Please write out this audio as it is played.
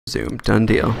Zoom. Done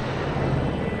deal.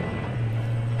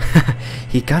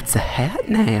 He got the hat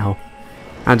now.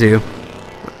 I do.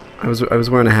 I was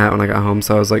wearing a hat when I got home,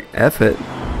 so I was like, F it.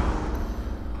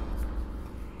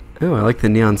 Ooh, I like the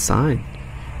neon sign.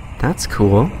 That's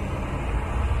cool.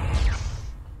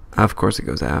 Of course it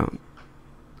goes out.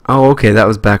 Oh, okay, that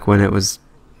was back when it was,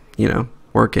 you know,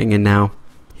 working, and now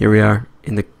here we are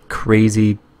in the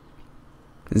crazy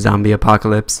zombie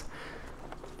apocalypse.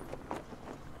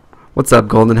 What's up,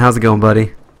 Golden? How's it going,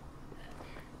 buddy?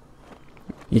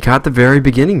 You caught the very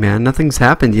beginning, man. Nothing's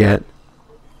happened yet.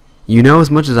 You know as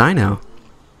much as I know.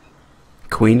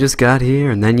 Queen just got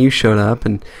here, and then you showed up,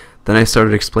 and then I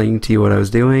started explaining to you what I was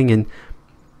doing, and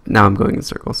now I'm going in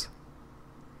circles.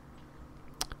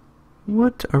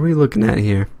 What are we looking at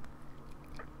here?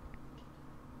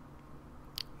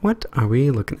 What are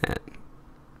we looking at?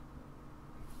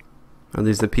 Are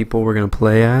these the people we're going to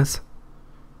play as?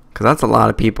 Because that's a lot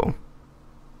of people.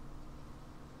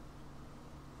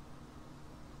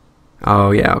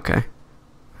 Oh, yeah, okay.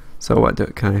 So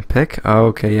what, can I pick? Oh,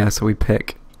 okay, yeah, so we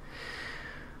pick.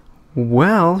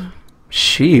 Well,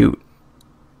 shoot.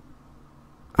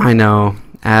 I know.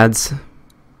 Ads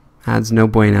no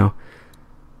bueno.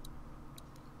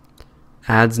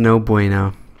 Ads no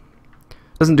bueno.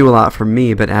 Doesn't do a lot for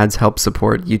me, but ads help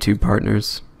support YouTube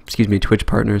partners. Excuse me, Twitch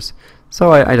partners.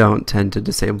 So I don't tend to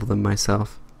disable them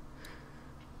myself.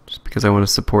 Just because I want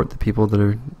to support the people that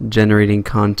are generating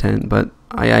content, but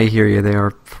I hear you, they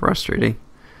are frustrating.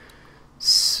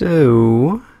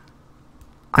 So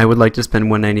I would like to spend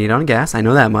 $1.98 on gas. I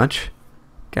know that much.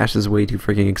 Gas is way too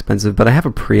freaking expensive, but I have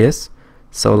a Prius,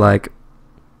 so like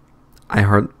I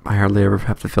hardly ever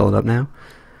have to fill it up now.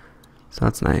 So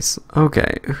that's nice.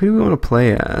 Okay, who do we want to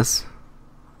play as?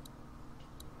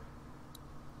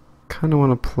 Kind of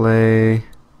want to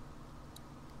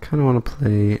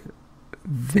play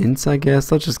Vince, I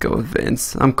guess. Let's just go with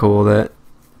Vince. I'm cool with it.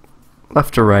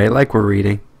 Left to right, like we're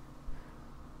reading.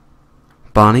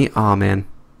 Bonnie? Aw, man.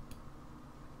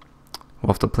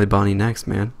 We'll have to play Bonnie next,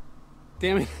 man.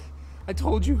 Damn it. I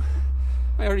told you.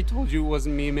 I already told you it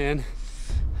wasn't me, man.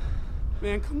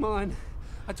 Man, come on.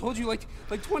 I told you like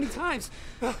 20 times.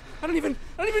 I don't even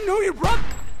know your brother.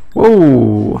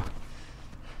 Whoa.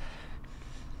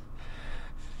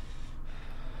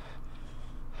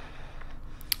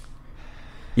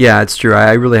 Yeah, it's true.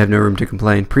 I really have no room to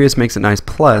complain. Prius makes it nice.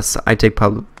 Plus, I take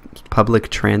public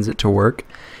transit to work.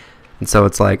 And so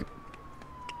it's like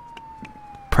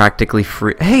practically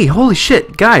free. Hey, holy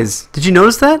shit, guys. Did you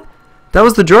notice that? That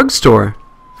was the drugstore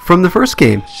from the first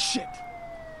game. Shit.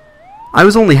 I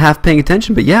was only half paying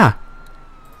attention, but yeah.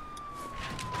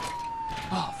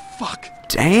 Oh, fuck.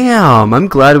 Damn, I'm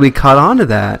glad we caught on to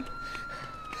that.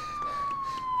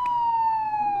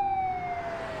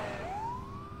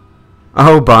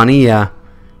 Oh, Bonnie, yeah.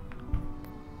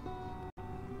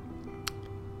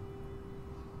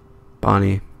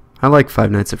 Bonnie. I like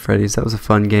Five Nights at Freddy's. That was a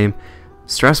fun game.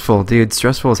 Stressful, dude.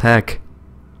 Stressful as heck.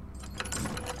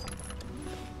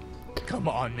 Come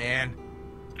on, man.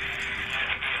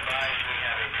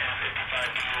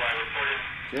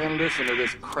 Can't listen to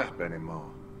this crap anymore.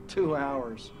 2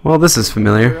 hours. Well, this is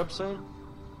familiar. Up soon?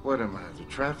 What am I, the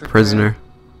traffic Prisoner. man?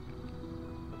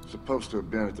 Supposed to have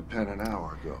been at the pen an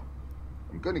hour ago.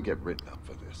 I'm gonna get written up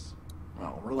for this.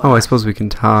 Oh, relax. Oh, I suppose we can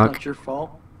It's talk. not your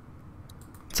fault.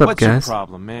 What's up, What's guys? your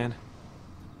problem, man?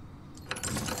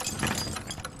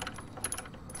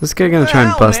 This guy gonna try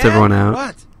and bust everyone out.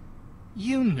 What?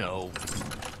 You know.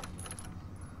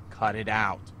 Cut it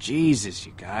out. Jesus,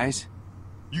 you guys.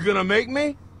 You gonna make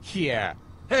me? Yeah.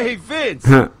 Hey, Vince.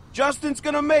 Justin's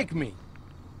gonna make me.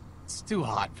 It's too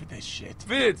hot for this shit.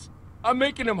 Vince, I'm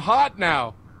making him hot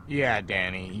now. Yeah,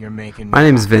 Danny, you're making me My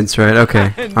name's hot. Vince, right?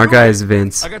 Okay. Our guy is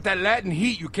Vince. I got that Latin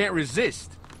heat you can't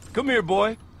resist. Come here,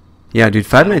 boy. Yeah, dude,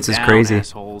 Five Nights is Down, crazy.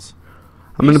 assholes.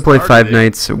 I'm gonna You play started Five it.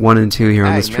 Nights 1 and 2 here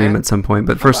on Hey, the stream man. at some point,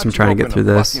 but How first about I'm you trying to get open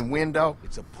through a this. fucking window?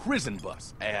 It's a prison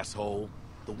bus, asshole.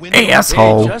 The window.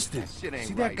 Asshole. Hey, Justin, Shit ain't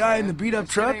see right, that guy in man. the beat-up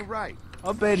That shit truck? ain't right.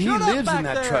 I bet he Shut up lives back in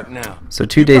that there. truck now. So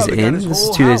 2 You days probably got in? his This is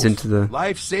whole 2 days house. into the...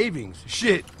 Life savings.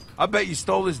 Shit. I bet you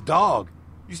stole his dog.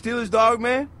 You steal his dog,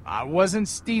 man? I wasn't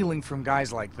stealing from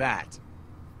guys like that.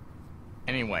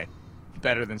 Anyway,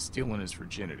 better than stealing his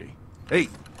virginity. Hey,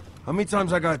 how many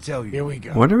times I gotta tell you? Here we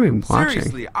go. What are we watching?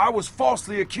 Seriously, I was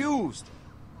falsely accused.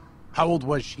 How old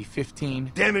was she?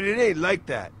 15? Damn it ain't like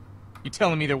that. You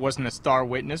telling me there wasn't a star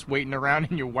witness waiting around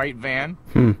in your white van?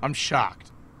 I'm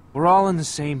shocked. We're all in the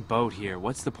same boat here.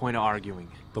 What's the point of arguing?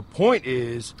 The point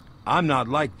is, I'm not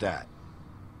like that.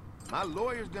 My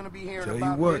lawyer's gonna be hearing Tell you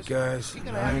about what, this. guys, He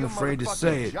gonna I have ain't your afraid to motherfucking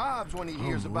say it. jobs when he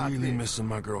hears I'm about really this. missing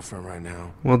my girlfriend right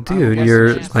now. Well, dude, guess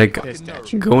you're she's like pissed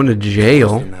at you. going to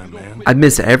jail. Listen, that, man. I'd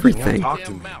miss She won't everything. talk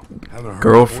to me. Haven't heard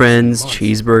Girlfriends, her voice in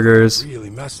months. cheeseburgers. Really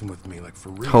messing with me, like for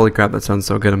real. Holy crap, that sounds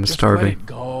so good. I'm Just let starving. it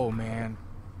go, man.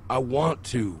 I want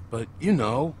to, but you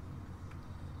know,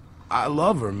 I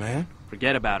love her, man.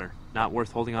 Forget about her. Not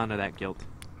worth holding on to that guilt.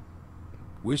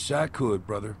 Wish I could,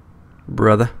 brother.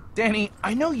 Brother. Danny,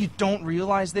 I know you don't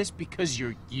realize this because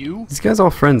you're you. These guys all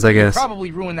friends, I guess. Probably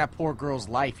ruined that poor girl's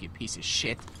life, you piece of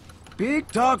shit. Big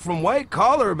talk from White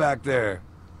Collar back there.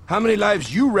 How many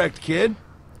lives you wrecked, kid?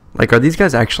 Like, are these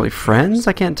guys actually friends?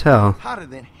 I can't tell. Hotter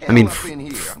than hell I mean, up in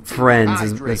here. I'm friends,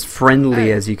 hydrated. as friendly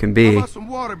Hey, as you can how be. about some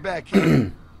water back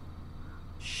here?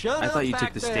 I thought you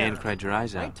took the stand and cried your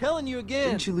eyes out. I'm telling you again.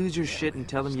 Didn't you lose your shit and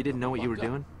tell them you didn't know what you were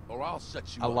doing? Or I'll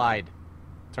set you I up. lied.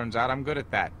 Turns out I'm good at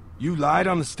that. You lied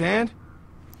on the stand?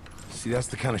 See, that's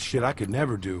the kind of shit I could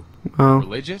never do. Well,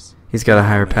 Religious? he's got a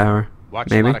higher power. Watch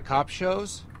Maybe. a lot of cop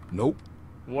shows? Nope.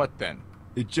 What then?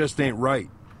 It just ain't right.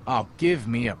 Oh, give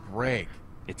me a break.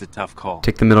 It's a tough call.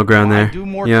 Take the middle ground Why there. do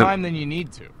more Yep. time than you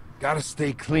need to. Gotta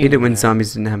stay clean. Hate it when man.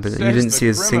 zombies didn't happen. You Says didn't the see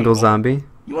a single criminal. zombie?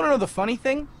 You wanna know the funny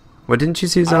thing? What didn't you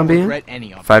see a I don't zombie in? regret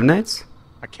any of it. Five Nights?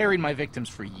 I carried my victims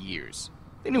for years.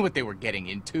 They knew what they were getting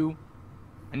into.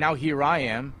 And now here I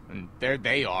am, and there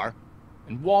they are.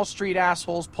 And Wall Street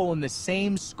assholes pulling the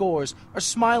same scores are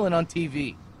smiling on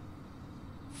TV.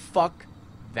 Fuck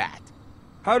that.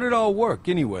 How'd it all work,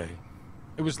 anyway?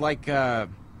 It was like a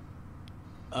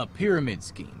pyramid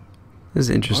scheme. This is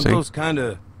Aren't interesting. those kind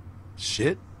of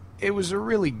shit? It was a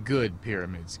really good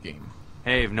pyramid scheme.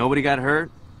 Hey, if nobody got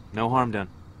hurt, no harm done.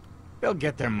 They'll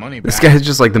get their money back. This guy's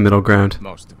just like the middle ground.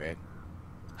 Most of it.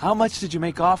 How much did you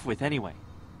make off with anyway?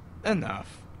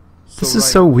 Enough. This is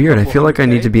so weird. I feel like I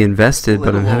need to be invested,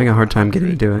 but I'm having a hard time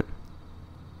getting into it.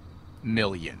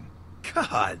 Million.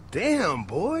 God damn,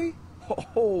 boy.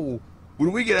 Oh,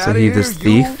 when we get So out of he here, this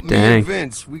thief? you, me, Dang. and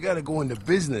Vince, we gotta go into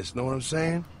business. Know what I'm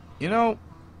saying? You know,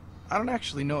 I don't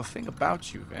actually know a thing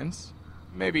about you, Vince.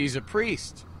 Maybe he's a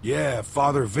priest. Yeah,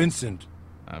 Father Vincent.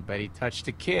 I bet he touched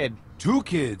a kid. 2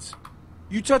 kids.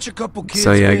 You touch a couple kids.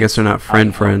 So yeah, I Vince? guess they're not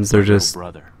friend friends. They're Little just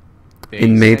brother. They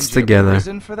Inmates send you to together.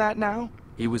 prison for that now?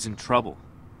 He was in trouble.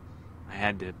 I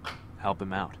had to help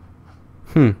him out.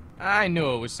 I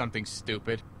knew it was something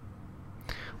stupid.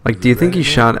 Like, do you think he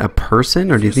shot a person,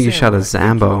 or do you think he shot a You're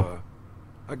saying what I think you Zambo? are.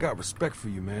 I got respect for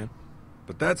you, man.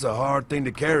 But that's a hard thing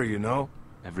to carry, you know?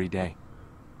 Every day.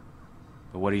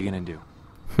 But what are you gonna do?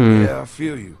 Yeah, I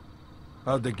feel you.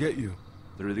 How'd they get you?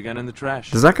 Threw the gun in the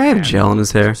trash. Does that guy have gel in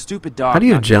his hair? Stupid dog. How do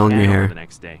you have knocked gel the in your can over hair? The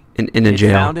next day. In a They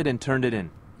jail. found it and turned it in.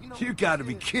 You gotta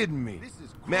be kidding me.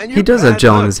 Man, He you're does have bad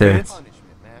gel in luck, his hair. Vince.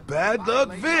 Bad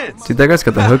luck, Vince. Dude, that guy's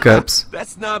got the hookups.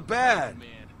 That's not bad.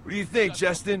 What do you think,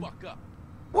 Justin?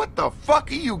 What the fuck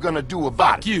are you gonna do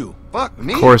about it? You. Fuck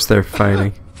me? Of course they're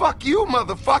fighting. Fuck you,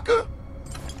 motherfucker.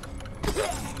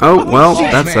 Oh, well,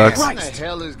 that man. sucks. What the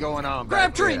hell is going on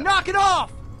back Crabtree, there? knock it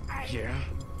off!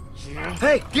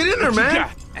 Hey, get in there, man.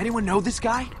 Anyone know this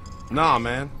guy? Nah,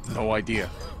 man. No idea.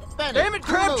 Damn it,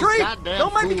 Crabtree!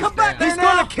 Don't make me come back there He's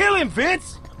now! gonna kill him,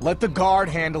 Vince. Let the guard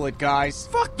handle it, guys.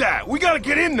 Fuck that. We gotta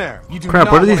get in there. You do Crap,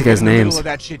 not what are wanna these get guys' in the middle names? of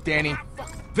that shit, Danny.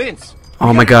 Vince.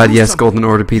 Oh my god, yes, Golden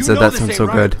Order Pizza. That sounds so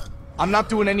good. I'm not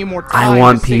doing any more I time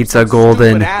want to save pizza some golden.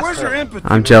 stupid asshole. Where's your empathy?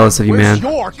 I'm jealous of you, Where's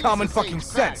man. your common fucking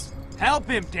sense? Help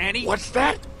him, Danny. What's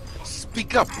that?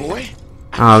 Speak up, boy.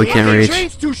 Oh, we can't The reach.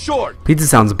 chain's too short. Pizza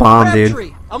sounds bomb, dude.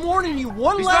 Crabtree, I'm warning you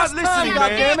one He's last not time, listening,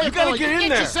 man. goddammit! You gotta get in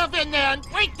there. yourself in there and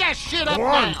wake that shit up Come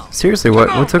on. now. Seriously,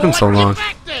 what took him so long? Get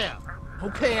back there.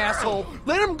 Okay, asshole,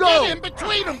 let him Get go! in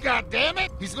between them, goddammit.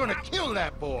 He's gonna kill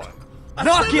that boy.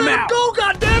 Knock him out! Go,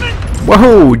 goddammit!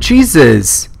 Whoa,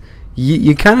 Jesus!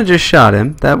 You kind of just shot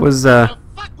him. That was, The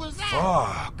fuck was that?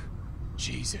 Fuck.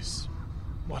 Jesus.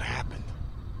 What happened?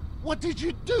 What did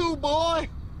you do, boy?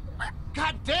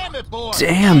 God damn it, boy.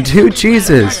 Damn, dude,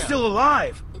 Jesus. Still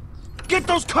alive. Get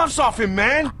those cuffs off him,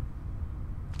 man.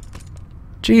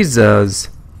 Jesus.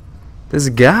 This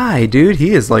guy, dude,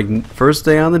 he is like first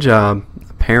day on the job,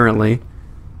 apparently.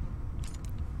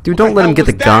 Dude, don't let him get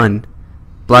the gun.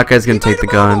 Black guy's gonna take the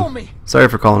gun. Sorry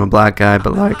for calling him black guy,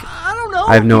 but like, I don't know!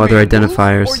 I have no You other made a move,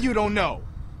 identifiers. Or you don't know?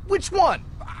 Which one?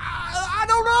 I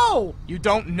don't know! You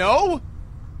don't know?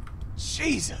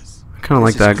 Jesus. I kind of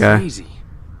like that guy. Crazy.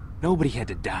 Nobody had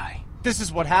to die. This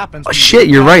is what happens. Oh when you shit, get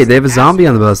you're guys right. They have a like zombie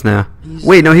on the bus now.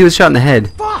 Wait, no, he was shot in the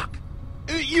head. Fuck.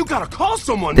 You gotta call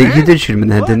someone, man. He did shoot him in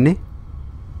the head, didn't he?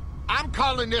 I'm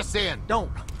calling this in.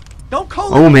 Don't. Don't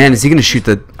call Oh man, is he gonna shoot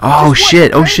the? Oh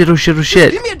shit! Oh shit! Oh shit! Oh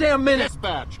shit! Give me a damn minute.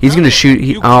 He's gonna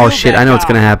shoot. Oh shit! I know what's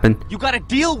gonna happen. You gotta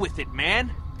deal with it,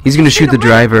 man. He's gonna shoot the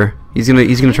driver. He's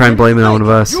gonna try and blame it on one of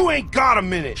us. You ain't got a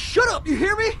minute. Shut up, you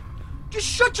hear me? Just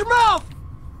shut your mouth.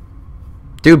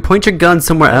 Dude, point your gun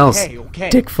somewhere else. Okay.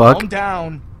 Dick fuck. Calm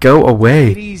down. Go Take it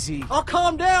away. easy. I'll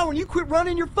calm down when you quit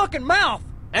running your fucking mouth.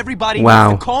 Everybody Wow.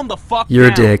 needs to calm the fuck You're a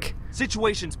down. dick.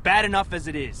 Situation's bad enough as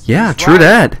it is. Yeah, He's true right.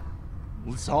 that.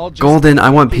 Let's all just Golden,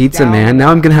 I want keep pizza, down. man. Now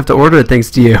I'm gonna have to order it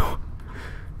thanks to you.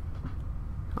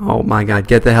 Oh my god,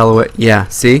 get the hell away. Yeah,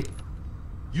 see?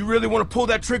 You really want to pull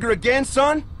that trigger again,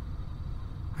 son?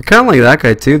 I kinda like that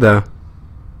guy too, though.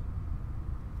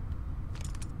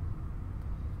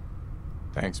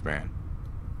 Thanks, man.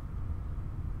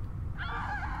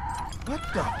 What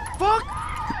the fuck?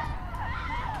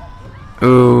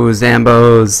 Ooh,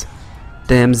 Zambos.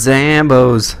 Damn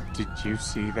Zambos. Did you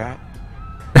see that?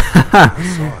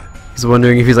 He's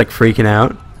wondering if he's like freaking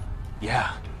out.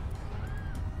 Yeah.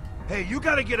 Hey, you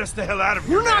gotta get us the hell out of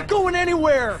here. We're not going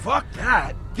anywhere. Fuck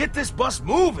that. Get this bus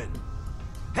moving.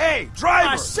 Hey, driver,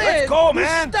 I said let's go, we're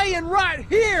man. staying right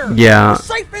here. Yeah. We're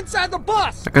safe inside the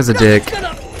bus. That guy's a dick.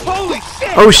 Holy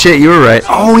shit. Oh shit, you were right.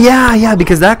 Oh yeah,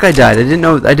 because that guy died. I didn't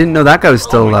know that guy was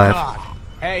still Oh my alive.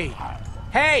 God.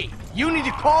 Hey, you need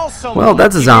to call someone. Well,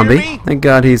 that's a You hear zombie. me? Thank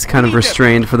God he's kind of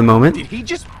restrained for the moment. Did he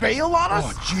just bail on us?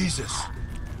 Oh, Jesus.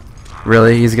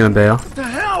 Really? He's gonna bail? What the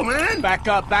hell, man? Back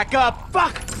up.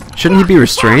 Fuck. Shouldn't he be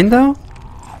restrained though?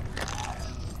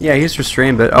 Yeah, he's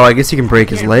restrained, but oh, I guess he can break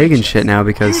his leg and shit now You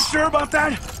because sure about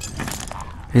that?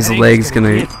 his Thanks, leg's gonna.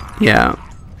 idiot. Yeah,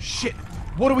 Shit.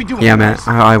 What are we doing? yeah, man. guys?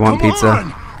 I want Come pizza.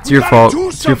 on. It's We your gotta fault. do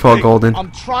It's your fault, something. Golden.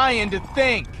 I'm trying to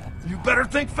think. You better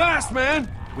think fast, man.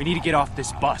 We need to get off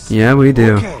this bus. Yeah, we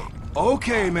do.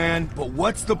 Okay, man. But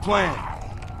what's the plan?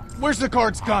 Where's the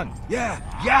guard's gun? Yeah,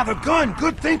 the gun.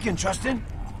 Good thinking, Justin.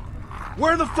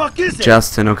 Where the fuck is it?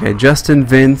 Justin, okay. Justin, I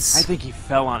Vince, think he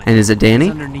fell on it. and is it Danny?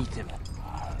 It's underneath him.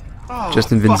 Oh,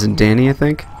 Justin, Vince, fuck. and Danny, I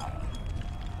think.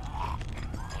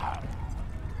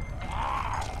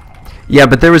 Yeah,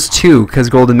 but there was two, because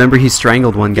Golden, remember he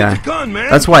strangled one guy. Get the gun, man.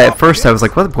 That's why at first I was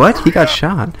like, what? He got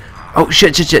shot. Oh,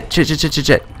 shit. I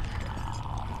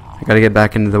gotta get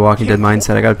back into the Walking Dead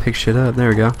mindset. I gotta pick shit up. There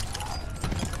we go.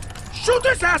 Shoot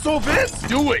this asshole, Vince.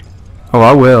 Do it. Oh,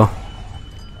 I will.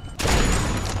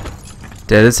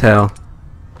 Dead as hell.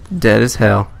 Dead as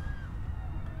hell.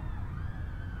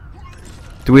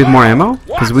 Do we have more ammo?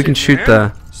 Because we can shoot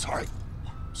the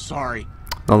Sorry.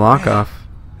 lock off.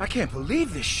 I can't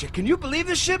believe this shit. Can you believe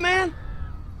this shit, man?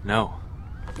 No.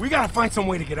 We gotta find some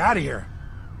way to get out of here.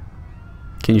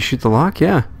 Can you shoot the lock?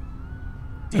 Yeah.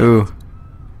 Ooh.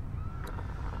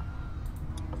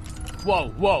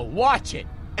 Whoa, watch it.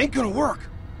 Ain't gonna work.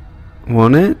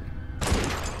 Won't it?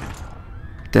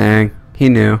 Dang. He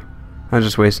knew. I was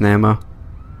just wasting ammo. How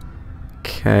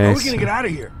Okay. are we gonna get out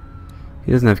of here?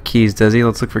 He doesn't have keys, does he?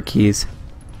 Let's look for keys.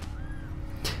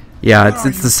 Yeah, What it's are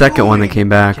the you second one that doing? came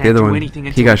back. The Can't other do one, anything he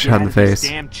until got we shot get in the out of these face.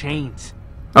 Damn chains.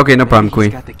 Okay, no problem, Maybe Queen.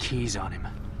 He's got the keys on him.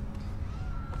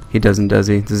 He doesn't, does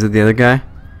he? Does it the other guy?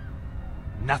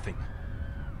 Nothing.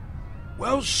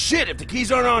 Well, shit. If the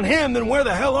keys aren't on him, then where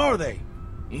the hell are they?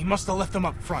 He must have left them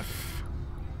up front.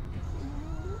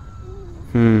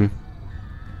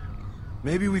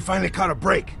 Maybe we finally caught a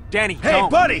break. Danny, Hey, don't.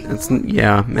 buddy.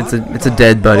 It's a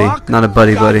dead buddy, not a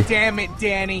buddy God buddy. damn it,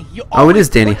 Danny. You Oh, it is always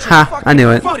Danny. put your Ha! fucking I knew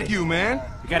it. Fuck you, man.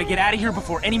 We gotta get out of here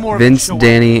before any more Vince, of them show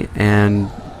Danny, and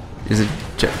is it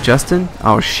Justin?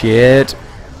 Oh shit!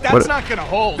 That's What? not gonna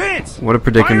hold. Vince. What a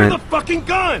predicament. Fire the fucking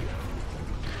gun.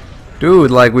 Dude,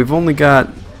 like we've only got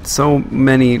so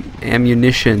many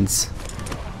ammunitions.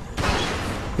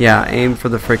 Yeah, aim for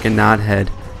the freaking knothead.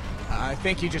 I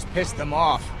think you just pissed them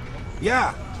off.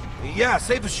 Yeah,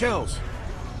 save the shells.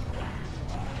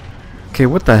 Okay,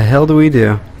 what the hell do we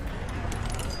do?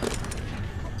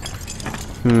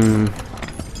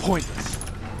 Pointless.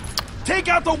 Take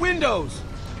out the windows.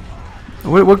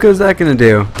 What good's that gonna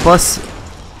do? Plus,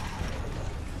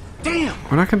 Damn.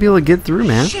 we're not gonna be able to get through,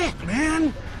 man. Shit,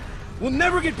 man. We'll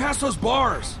never get past those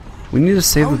bars. We need to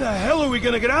save How the. the hell are we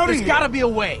gonna get out of There's here? gotta be a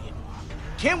way.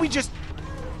 Can't we just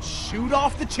shoot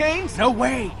off the chains? No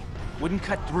way. Wouldn't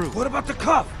cut through. What about the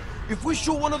cuff? If we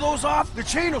shoot one of those off, the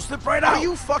chain will slip right out. Are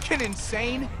you fucking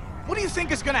insane? What do you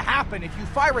think is gonna happen if you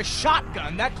fire a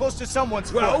shotgun that close to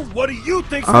someone's Well, foot? what do you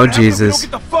think's Oh, gonna happen if we Jesus.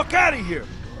 don't get the fuck out of here?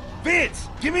 Vince,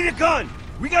 give me the gun.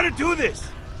 We gotta do this.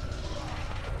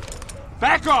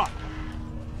 Back off.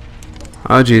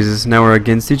 Oh Jesus! Now we're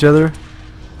against each other.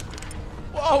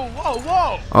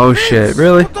 Whoa! Oh Vince, shit!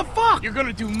 Really? What the fuck? You're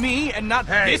gonna do me and not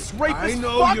Hey, this rapist I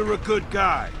know fuck? you're a good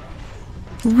guy.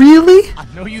 Really? I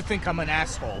know you think I'm an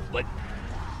asshole, but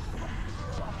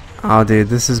Oh, dude,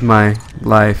 this is my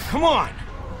life. Come on!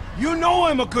 You know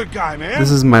I'm a good guy, man! This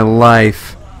is my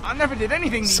life. I never did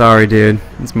anything to you. Sorry, dude.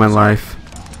 It's my life.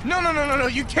 No,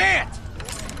 you can't!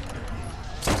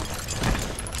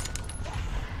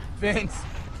 Vince,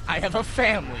 I have a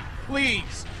family.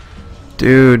 Please.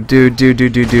 Dude.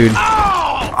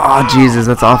 Oh, Jesus,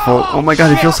 that's awful. Oh my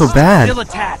god, I feel so bad. Still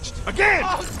attached. Again!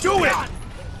 Do it!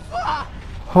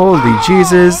 Holy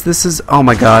Jesus, this is... Oh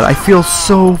my god, I feel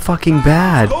so fucking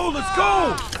bad. Go, let's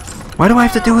go! Why do I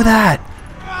have to do that?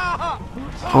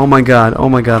 Oh my god,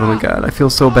 I feel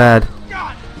so bad.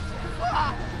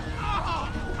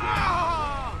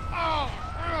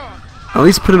 At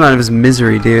least put him out of his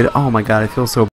misery, dude. Oh my god, I feel so